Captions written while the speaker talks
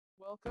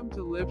Welcome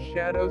to Live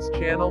Shadows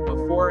channel.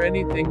 Before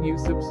anything you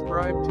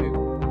subscribe to.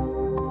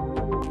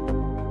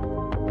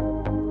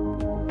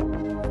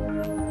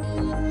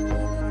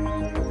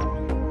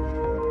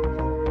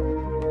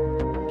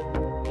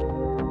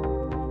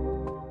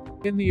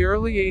 In the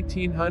early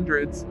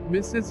 1800s,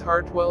 Mrs.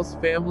 Hartwell's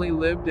family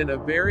lived in a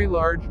very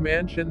large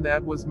mansion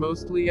that was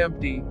mostly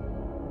empty.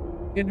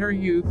 In her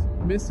youth,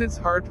 Mrs.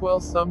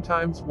 Hartwell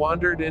sometimes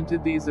wandered into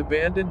these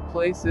abandoned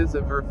places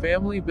of her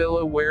family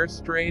villa where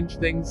strange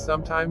things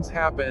sometimes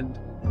happened.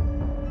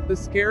 The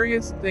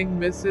scariest thing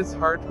Mrs.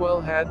 Hartwell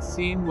had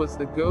seen was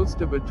the ghost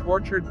of a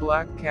tortured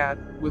black cat,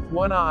 with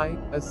one eye,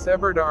 a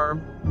severed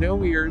arm,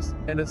 no ears,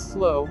 and a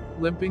slow,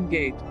 limping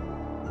gait.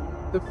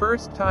 The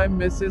first time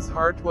Mrs.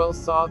 Hartwell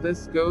saw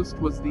this ghost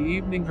was the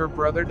evening her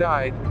brother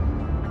died.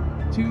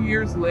 2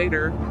 years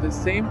later, the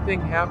same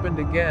thing happened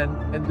again,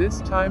 and this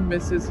time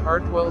Mrs.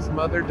 Hartwell's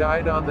mother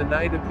died on the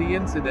night of the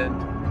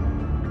incident.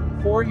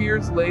 4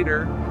 years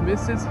later,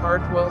 Mrs.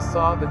 Hartwell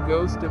saw the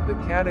ghost of the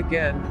cat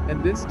again,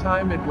 and this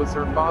time it was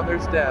her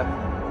father's death.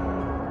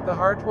 The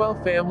Hartwell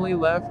family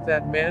left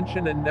that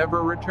mansion and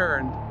never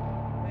returned.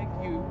 Thank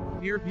you,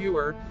 dear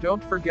viewer.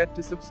 Don't forget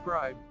to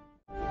subscribe.